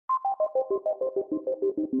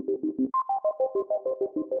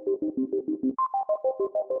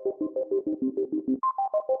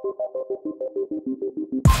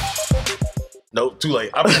Nope, too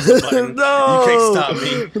late. I pressed the button. No, you can't stop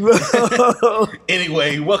me. No.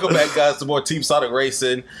 Anyway, welcome back, guys, to more Team Sonic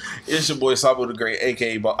Racing. it's your boy Sabo the Great,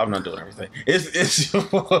 aka I'm not doing everything. It's your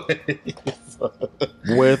boy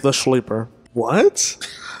With the sleeper. What?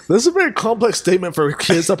 This is a very complex statement for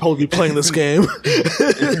kids that probably be playing this game.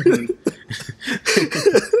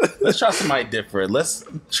 Let's try somebody different. Let's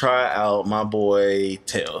try out my boy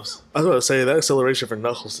Tails. I was going to say that acceleration for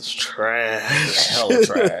Knuckles is trash. Hella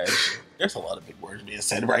trash. There's a lot of big words being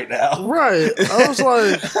said right now. Right. I was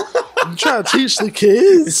like, I'm trying to teach the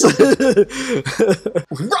kids.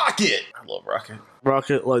 Rocket! I love Rocket.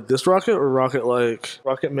 Rocket like this Rocket or Rocket like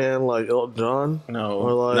Rocket Man like Elton John? No,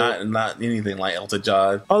 or like, not anything like Elton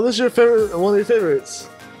John. Oh, this is your favorite, one of your favorites.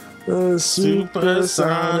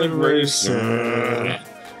 Supersonic Racing.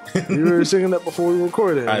 You were singing that before we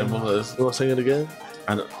recorded. I was. You want to sing it again?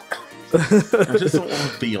 I don't. I just don't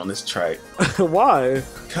want to be on this track. Why?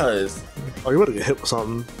 Because. Oh, you want to get hit with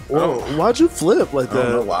something. Whoa, why'd you flip like that? I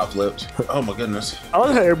don't know why I flipped. Oh my goodness. I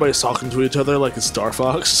like how everybody's talking to each other like it's Star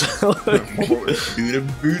Fox.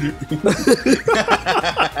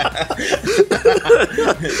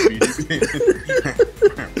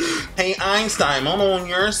 Hey Einstein, I'm on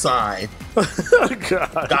your side. God,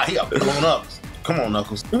 he got blown up. Come on,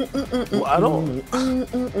 Knuckles. Well, I don't.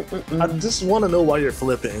 I just want to know why you're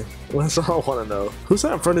flipping. That's all I want to know. Who's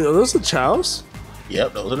that in front of you? Are those the Chows?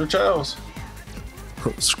 Yep, those are the Chows.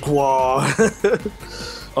 Squaw.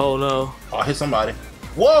 Oh no. Oh, I hit somebody.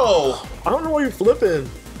 Whoa! I don't know why you're flipping.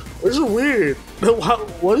 This is weird.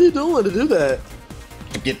 What are you doing to do that?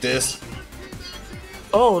 Get this.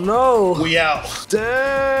 Oh no. We out. Dang.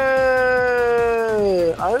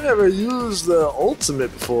 I never used the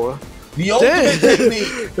ultimate before. The ultimate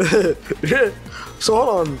technique. So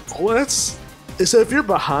hold on. What's so if you're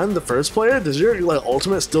behind the first player, does your like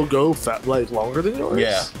ultimate still go like longer than yours?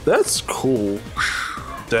 Yeah. That's cool.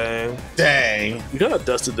 Dang. Dang. You kind of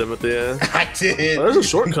dusted them at the end. I did. Oh, there's a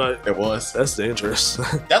shortcut. It was. That's dangerous.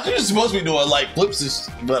 That's what you're supposed to be doing, like flips.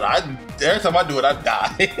 But every time I do it, I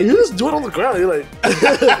die. You just do it on the ground. You're like,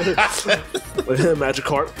 like magic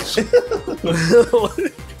cart.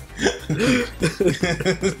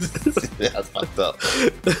 That's fucked up.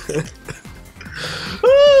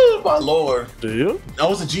 Oh, my lord. Do you?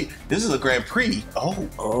 Oh, it's a G. This is a Grand Prix. Oh.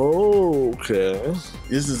 Oh, okay.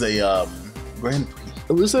 This is a Grand Prix.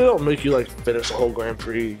 At least they don't make you like finish the whole Grand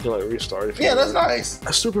Prix. You can like restart if you Yeah, want. that's nice.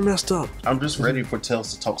 That's super messed up. I'm just ready for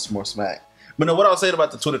Tails to talk some more smack. But no, what I was saying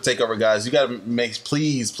about the Twitter takeover, guys, you gotta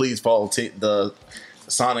please follow the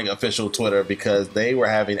Sonic official Twitter because they were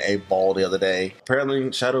having a ball the other day.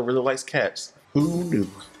 Apparently, Shadow really likes cats. Who knew?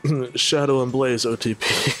 Shadow and Blaze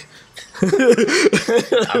OTP.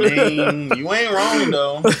 I mean, you ain't wrong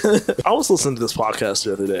though. I was listening to this podcast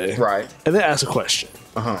the other day, Right? and they asked a question,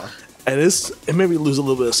 Uh-huh. and it made me lose a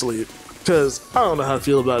little bit of sleep because I don't know how to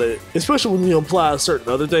feel about it, especially when you imply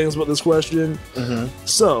certain other things about this question.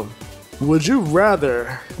 So, would you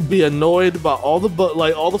rather be annoyed by all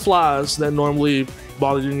the flies that normally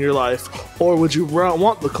bother you in your life, or would you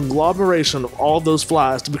want the conglomeration of all those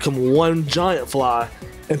flies to become one giant fly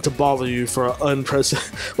and to bother you for an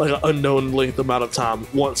unknown length amount of time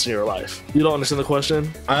once in your life? You don't understand the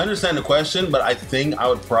question? I understand the question, but I think I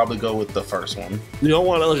would probably go with the first one. You don't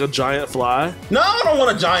want like a giant fly? No, I don't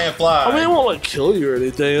want a giant fly. I mean, it won't like kill you or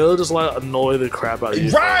anything. It'll just like annoy the crap out of you.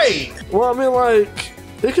 Right! Well, I mean, like,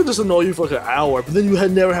 it could just annoy you for like an hour, but then you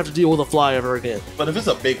never have to deal with a fly ever again. But if it's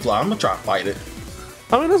a big fly, I'm gonna try to fight it.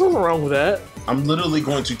 I mean, there's nothing wrong with that. I'm literally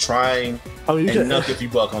going to try and nuck if you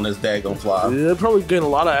buck on this daggone fly. Yeah, they'll probably gain a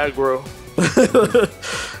lot of aggro.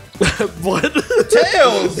 What?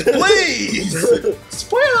 Tails, please!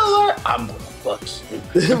 Spoiler alert! I'm gonna fuck you.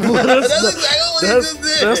 That's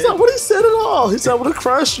not what he said at all. He said, I'm gonna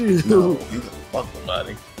crush you. No, you gonna fuck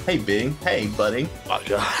somebody. Hey, Bing. Hey, buddy. Oh my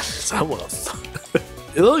god. I wanna fuck.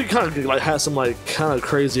 It looked kind of like had some like kind of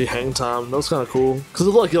crazy hang time. That was kind of cool because it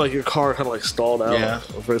looked like your car kind of like stalled out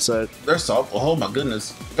for a sec. They're soft. Oh my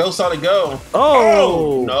goodness. Go Sonic, go.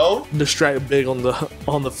 Oh no. Distract Big on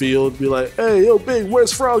the field. Be like, hey, yo, Big,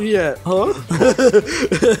 where's Froggy at? Huh?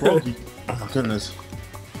 Froggy. Oh my goodness.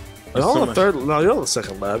 Y'all on the third. No, you're on the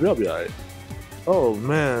second lap. Y'all be alright. Oh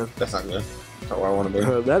man. That's not good. That's not where I want to be.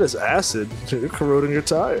 That is acid. You're corroding your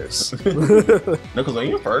tires. Knuckles, are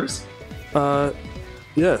you first?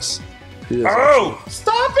 Yes. Oh,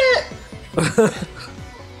 stop it!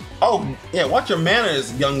 Oh, yeah, watch your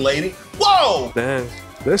manners, young lady. Whoa! Man,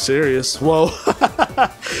 they're serious. Whoa.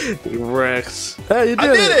 Wrecked. Hey, you did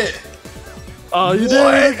it. I did it! Oh, you did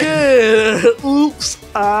it again! Oops,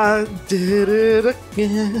 I did it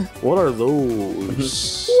again. What are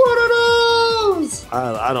those? What are those?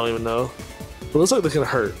 I don't even know. It looks like they can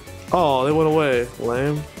hurt. Oh, they went away.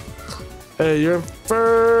 Lame. Hey, you're in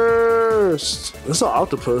first. It's an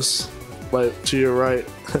octopus. Like, to your right.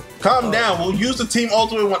 Calm down. We'll use the team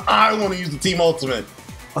ultimate when I want to use the team ultimate.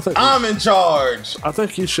 I'm in charge. I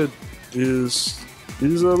think you should use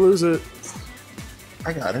it or lose it.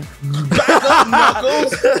 I got it. Back up,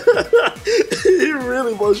 Knuckles. He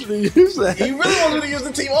really wants you to use that. He really wants me to use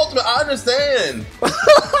the team ultimate. I understand.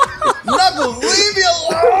 Knuckles, leave me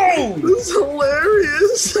alone. This is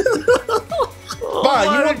hilarious.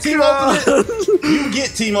 Fine, you want team ultimate? You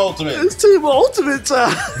get team ultimate. It's team ultimate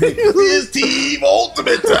time. It's team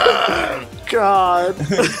ultimate time. God.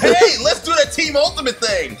 Hey, let's do that team ultimate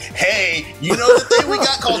thing. Hey, you know the thing we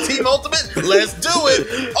got called team ultimate? Let's do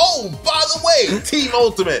it. Oh, by the way, team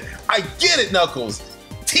ultimate. I get it, Knuckles.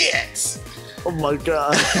 TX. Oh my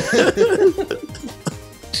God.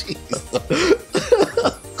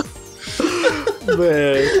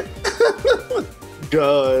 Man.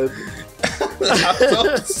 God. I'm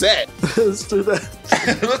so upset. Let's do that.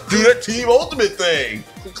 Let's do that team ultimate thing.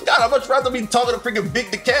 God, I'd much rather be talking to freaking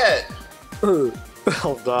Big the Cat.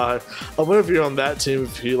 Oh God. I wonder if you're on that team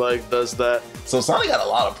if he like does that. So Sonic got a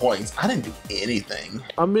lot of points. I didn't do anything.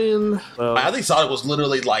 I mean, I think Sonic was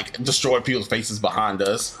literally like destroying people's faces behind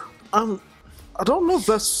us. I don't know if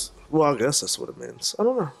that's, well, I guess that's what it means. I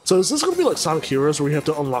don't know. So is this gonna be like Sonic Heroes where you have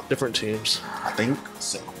to unlock different teams? I think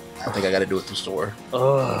so. I think I gotta do it through store.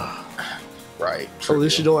 Right. At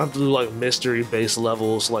least you don't have to do like mystery based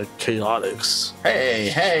levels like Chaotix.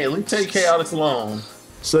 Hey, let me take Chaotix alone.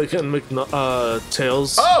 So they couldn't make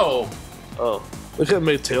Tails. Oh, They couldn't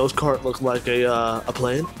make Tails' cart look like a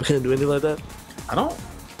plane. They couldn't do anything like that. I don't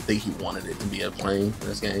think he wanted it to be a plane in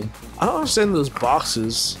this game. I don't understand those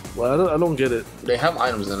boxes. Well, I don't get it. They have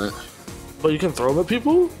items in it. But you can throw them at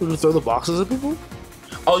people? You can throw the boxes at people?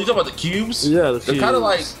 Oh, you talking about the cubes? Yeah, They're kind of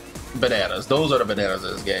like bananas. Those are the bananas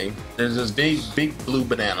in this game. There's just big blue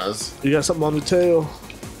bananas. You got something on your tail?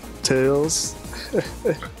 Tails?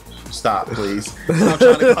 Stop, please. I'm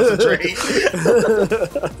trying to concentrate.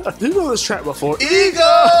 Did you know this trap before? Eagle!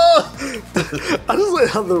 I just like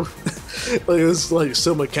how the it's like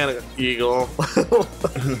so mechanical. Eagle.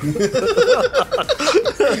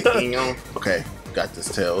 Eagle. Okay, got this,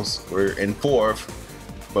 Tails. We're in fourth,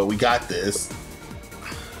 but we got this.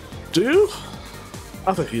 Do you?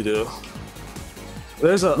 I think you do.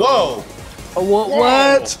 There's a whoa.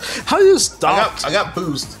 What? How you stopped? I got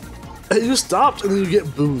boost. You stopped and then you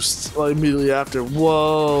get boost like immediately after.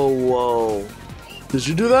 Whoa. Did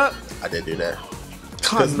you do that? I did do that.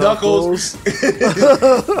 God, Knuckles.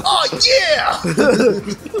 Oh yeah!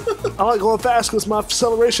 I like going fast because my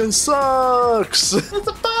acceleration sucks. It's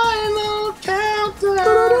a final countdown.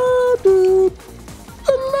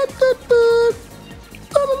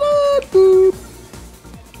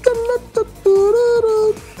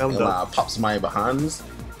 I'm done. I popped somebody behind us,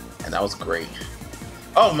 and that was great.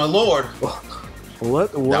 Oh my lord!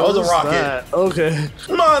 What? That was a rocket. That? Okay.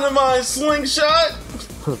 Mine slingshot.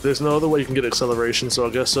 There's no other way you can get acceleration, so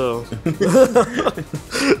I guess so.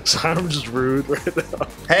 So I'm just rude right now.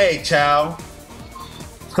 Hey, Chow.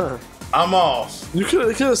 I'm off. You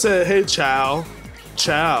could have said, "Hey, Chow."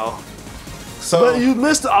 So, but you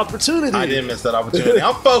missed the opportunity. I did miss that opportunity.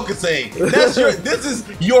 I'm focusing. This is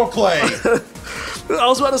your play. I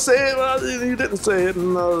was about to say it, but you didn't say it,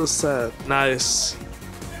 and I was sad. Nice.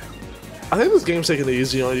 I think this game's taking it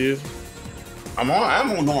easy on you. I'm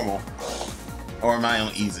on normal. Or am I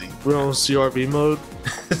on easy? We're on CRV mode.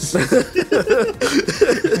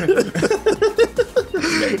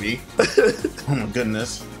 Maybe. Oh my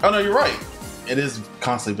goodness. Oh no, you're right. It is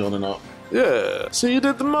constantly building up. Yeah. So you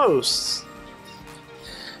did the most.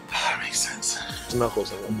 That makes sense.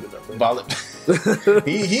 Knuckles ain't gonna do that.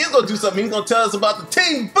 He is gonna do something. He's gonna tell us about the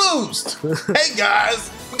team boost. Hey guys,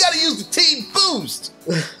 we gotta use the team boost.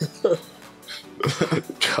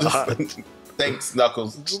 God. Thanks,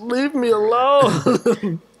 Knuckles. Just leave me alone.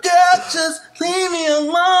 God, just leave me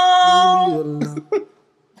alone.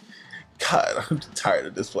 God, I'm tired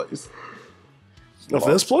of this place. Of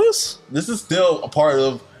this place? This is still a part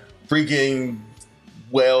of freaking,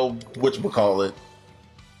 well, whatchamacallit.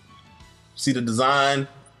 See the design?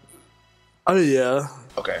 Oh, yeah.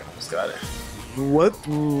 Okay, just got it. What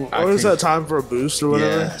is that time for a boost or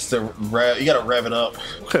whatever? Yeah, it's the you gotta rev it up.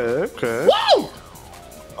 Okay. Whoa!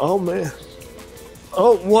 Oh, man.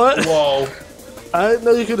 Oh, what? Whoa. I didn't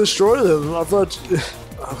know you could destroy them. I thought you...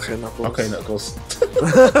 Okay, Knuckles. Okay, Knuckles.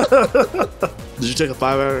 Did you take a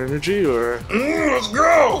 5-hour energy or? Let's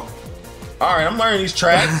go! All right, I'm learning these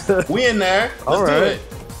tracks. We in there. Let's do it.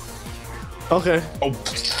 Okay. Oh.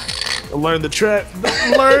 Learn the track.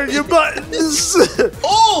 Learn your buttons.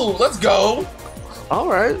 Oh, let's go. All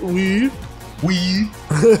right. We.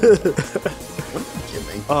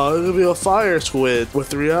 It'll be a fire squid with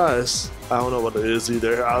 3 eyes. I don't know what it is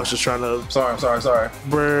either. I was just trying to. Sorry.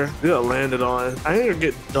 Bruh, you got landed on. I ain't gonna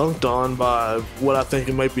get dunked on by what I think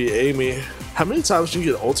it might be Amy. How many times do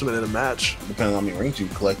you get ultimate in a match? Depending on how many rings you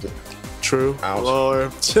collected. True. Ouch.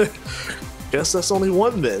 Or guess that's only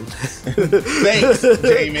 1 then. Thanks,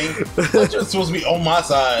 Jamie. You're supposed to be on my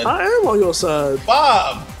side. I am on your side.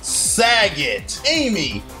 Bob Saget,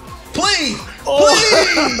 Amy, please.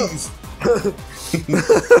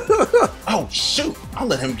 Oh shoot! I'll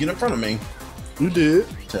let him get in front of me. You did.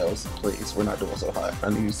 Tails, please. We're not doing so high. I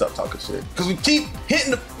need you to stop talking shit. Because we keep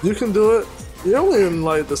hitting the. You can do it. You're only in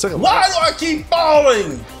like the second. Why do I keep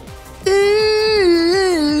falling?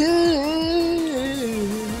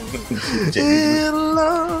 In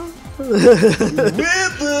love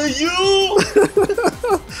with you.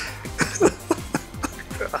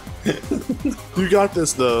 You got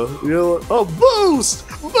this though. You're like, oh, boost!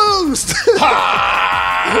 Boost!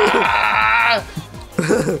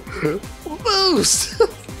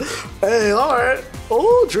 Hey, alright.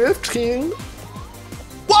 Oh, Drift King.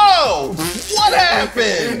 Whoa! What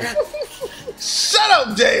happened? Shut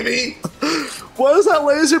up, Jamie! What is that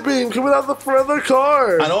laser beam coming out the front of the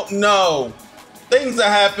car? I don't know. Things are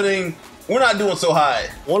happening. We're not doing so high.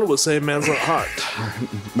 One would say man's not hot.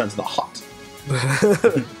 Man's not hot.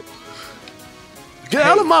 Get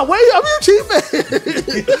out of my way, I'm your teammate!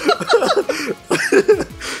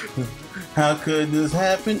 How could this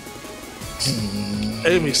happen?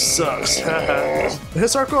 Amy sucks. Hit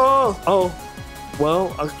circle! Oh,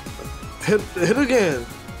 well, hit again.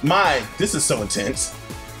 This is so intense.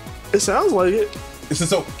 It sounds like it. This is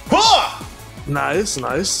so. Ha! Nice.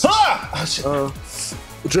 Ha!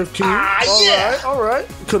 Drift King. Alright.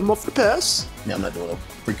 Cut him off the pass. Yeah, I'm not doing a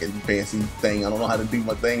freaking fancy thing. I don't know how to do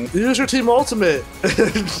my thing. Use your team ultimate.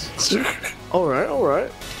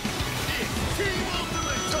 Alright.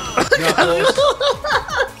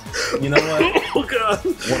 You know what? Oh god.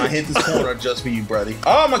 When I hit this corner, just for you, buddy.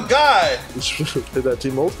 Oh my god! Hit that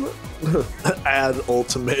team ultimate? Add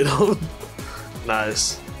ultimatum.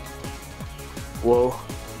 Nice. Whoa.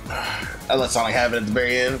 I let Sonic have it at the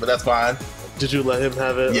very end, but that's fine. Did you let him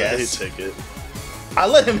have it? Yes. Or did he take it? I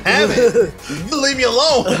let him have it. You leave me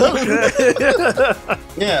alone. Okay.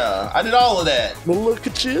 Yeah, I did all of that. Well, look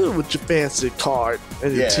at you with your fancy card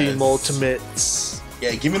and your team ultimates.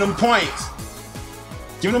 Yeah, give me them points.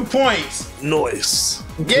 Nice.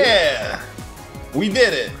 Yeah. We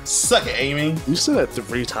did it. Suck it, Amy. You said that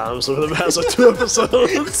 3 times over the past 2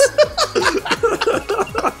 episodes.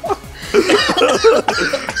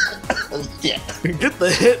 Yeah. Get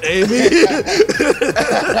the hit, Amy.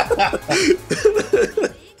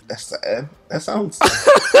 That's sad. That sounds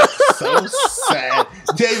so sad.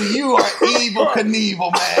 Davey, you are evil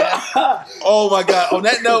Knievel, man. Oh my god. On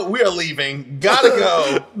that note, we are leaving. Gotta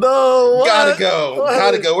go. No. What? Gotta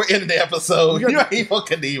go. We're ending the episode. You're evil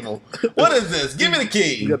Knievel. What is this? Give me the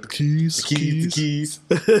key. You got the keys. The keys.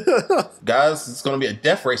 Guys, it's gonna be a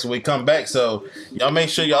death race when we come back. So y'all make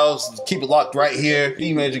sure y'all keep it locked right here.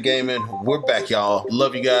 VMajorGaming. We're back, y'all.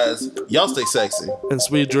 Love you guys. Y'all stay sexy. And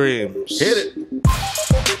sweet dreams. Hit it.